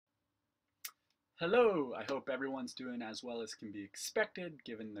Hello, I hope everyone's doing as well as can be expected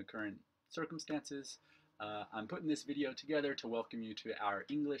given the current circumstances. I'm putting this video together to welcome you to our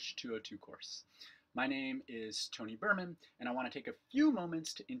English 202 course. My name is Tony Berman, and I want to take a few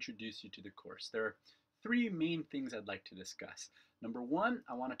moments to introduce you to the course. There are three main things I'd like to discuss. Number one,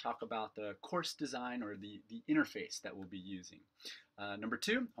 I want to talk about the course design or the interface that we'll be using. Number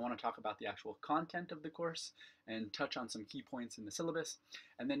two, I want to talk about the actual content of the course and touch on some key points in the syllabus.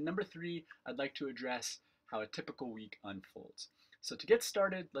 And then number three, I'd like to address how a typical week unfolds. So to get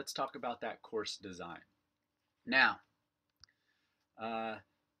started, let's talk about that course design. Now,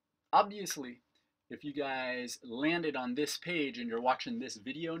 obviously, if you guys landed on this page and you're watching this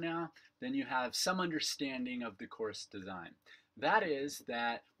video now, then you have some understanding of the course design. That is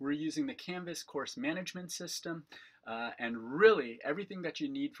that we're using the Canvas course management system, and really everything that you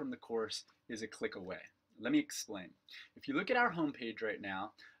need from the course is a click away. Let me explain. If you look at our homepage right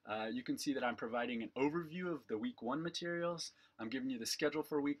now, you can see that I'm providing an overview of the week one materials. I'm giving you the schedule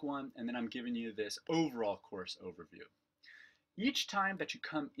for week one, and then I'm giving you this overall course overview. Each time that you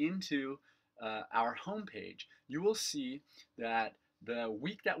come into our homepage, you will see that the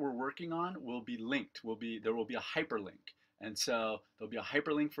week that we're working on will be linked. There will be a hyperlink. And so there'll be a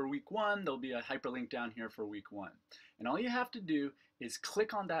hyperlink for week one, there'll be a hyperlink down here for week one. And all you have to do is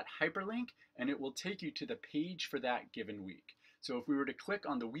click on that hyperlink and it will take you to the page for that given week. So if we were to click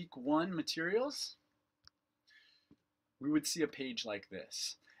on the week one materials, we would see a page like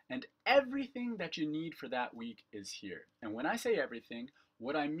this. And everything that you need for that week is here. And when I say everything,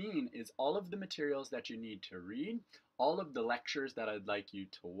 what I mean is all of the materials that you need to read, all of the lectures that I'd like you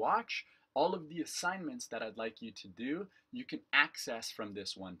to watch, all of the assignments that I'd like you to do, you can access from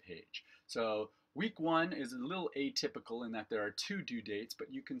this one page. So week one is a little atypical in that there are two due dates,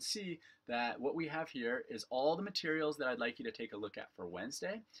 but you can see that what we have here is all the materials that I'd like you to take a look at for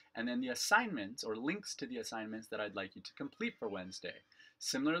Wednesday, and then the assignments or links to the assignments that I'd like you to complete for Wednesday.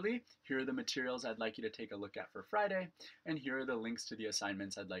 Similarly, here are the materials I'd like you to take a look at for Friday, and here are the links to the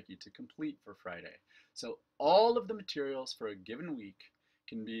assignments I'd like you to complete for Friday. So all of the materials for a given week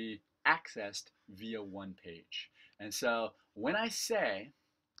can be accessed via one page. And so when I say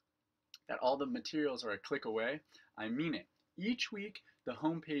that all the materials are a click away, I mean it. Each week, the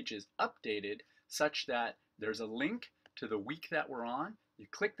homepage is updated such that there's a link to the week that we're on. You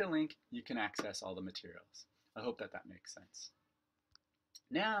click the link, you can access all the materials. I hope that makes sense.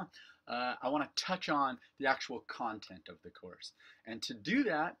 Now, I want to touch on the actual content of the course. And to do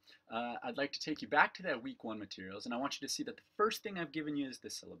that, I'd like to take you back to that week one materials, and I want you to see that the first thing I've given you is the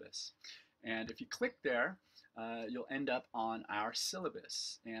syllabus. And if you click there, you'll end up on our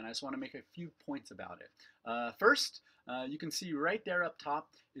syllabus. And I just want to make a few points about it. First, you can see right there up top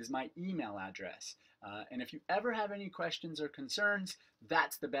is my email address. And if you ever have any questions or concerns,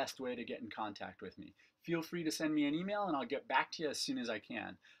 that's the best way to get in contact with me. Feel free to send me an email and I'll get back to you as soon as I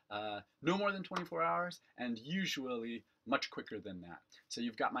can. No more than 24 hours and usually much quicker than that. So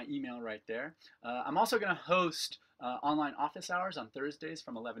you've got my email right there. I'm also going to host online office hours on Thursdays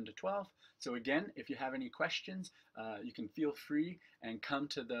from 11 to 12. So again, if you have any questions, you can feel free and come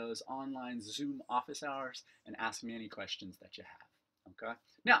to those online Zoom office hours and ask me any questions that you have. Okay?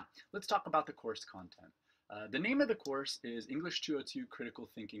 Now, let's talk about the course content. The name of the course is English 202 Critical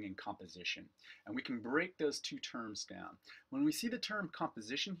Thinking and Composition, and we can break those two terms down. When we see the term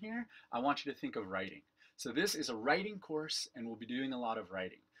composition here, I want you to think of writing. So this is a writing course, and we'll be doing a lot of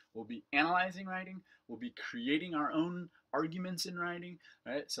writing. We'll be analyzing writing, we'll be creating our own arguments in writing,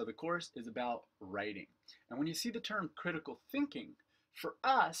 right? So the course is about writing. And when you see the term critical thinking, for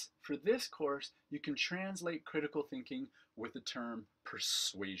us, for this course, you can translate critical thinking with the term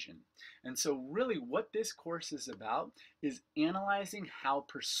persuasion. And so really what this course is about is analyzing how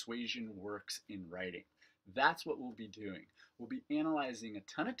persuasion works in writing. That's what we'll be doing. We'll be analyzing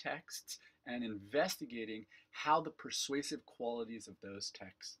a ton of texts and investigating how the persuasive qualities of those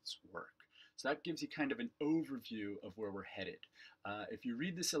texts work. So that gives you kind of an overview of where we're headed. If you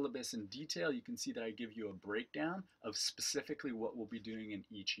read the syllabus in detail, you can see that I give you a breakdown of specifically what we'll be doing in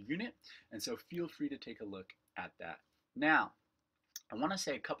each unit. And so feel free to take a look at that. Now, I want to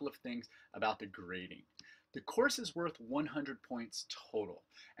say a couple of things about the grading. The course is worth 100 points total,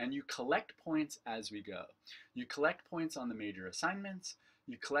 and you collect points as we go. You collect points on the major assignments,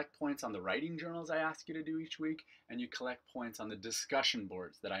 you collect points on the writing journals I ask you to do each week, and you collect points on the discussion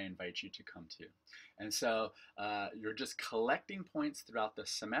boards that I invite you to come to. And so you're just collecting points throughout the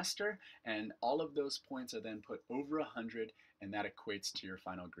semester, and all of those points are then put over 100, and that equates to your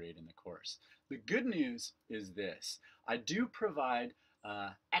final grade in the course. The good news is this. I do provide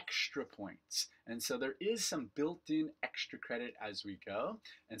extra points. And so there is some built-in extra credit as we go.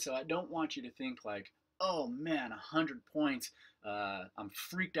 And so I don't want you to think like, oh man, 100 points. I'm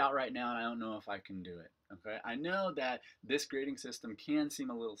freaked out right now and I don't know if I can do it. Okay, I know that this grading system can seem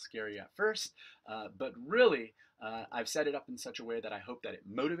a little scary at first, but really I've set it up in such a way that I hope that it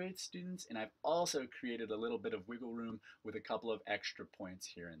motivates students, and I've also created a little bit of wiggle room with a couple of extra points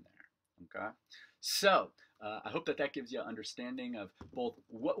here and there. Okay, so I hope that that gives you an understanding of both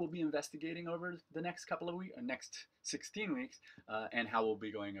what we'll be investigating over the next couple of weeks, next 16 weeks, and how we'll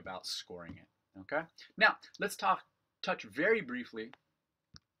be going about scoring it. Okay, now let's touch very briefly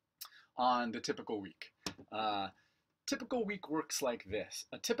on the typical week. Typical week works like this.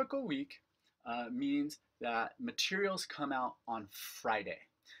 A typical week means that materials come out on Friday.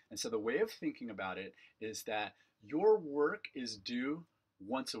 And so the way of thinking about it is that your work is due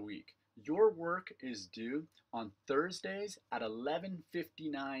once a week. Your work is due on Thursdays at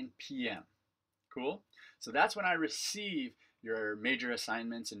 11:59 p.m. Cool? So that's when I receive your major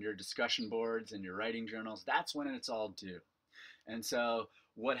assignments and your discussion boards and your writing journals. That's when it's all due. And so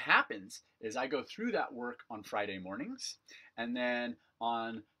what happens is I go through that work on Friday mornings, and then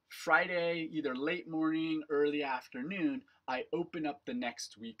on Friday, either late morning, early afternoon, I open up the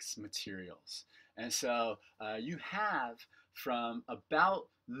next week's materials. And so you have from about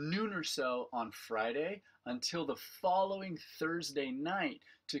noon or so on Friday until the following Thursday night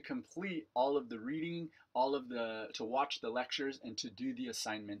to complete all of the reading, to watch the lectures, and to do the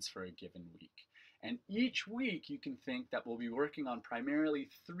assignments for a given week. And each week you can think that we'll be working on primarily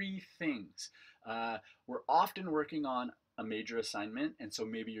 3 things. We're often working on a major assignment, and so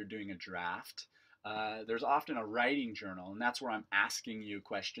maybe you're doing a draft. There's often a writing journal, and that's where I'm asking you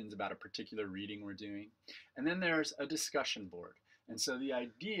questions about a particular reading we're doing. And then there's a discussion board. And so the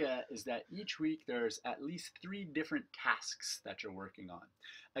idea is that each week there's at least 3 different tasks that you're working on.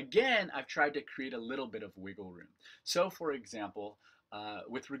 Again, I've tried to create a little bit of wiggle room. So for example,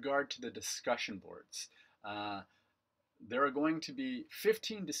 with regard to the discussion boards, there are going to be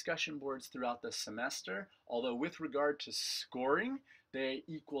 15 discussion boards throughout the semester, although with regard to scoring, they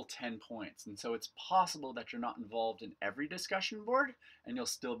equal 10 points. And so it's possible that you're not involved in every discussion board and you'll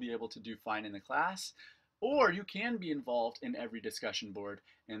still be able to do fine in the class, or you can be involved in every discussion board,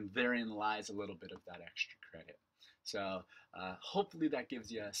 and therein lies a little bit of that extra credit. So hopefully that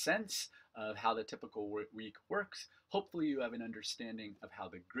gives you a sense of how the typical week works. Hopefully you have an understanding of how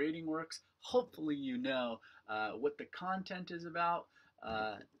the grading works. Hopefully you know what the content is about.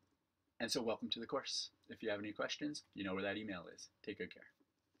 And so welcome to the course. If you have any questions, you know where that email is. Take good care.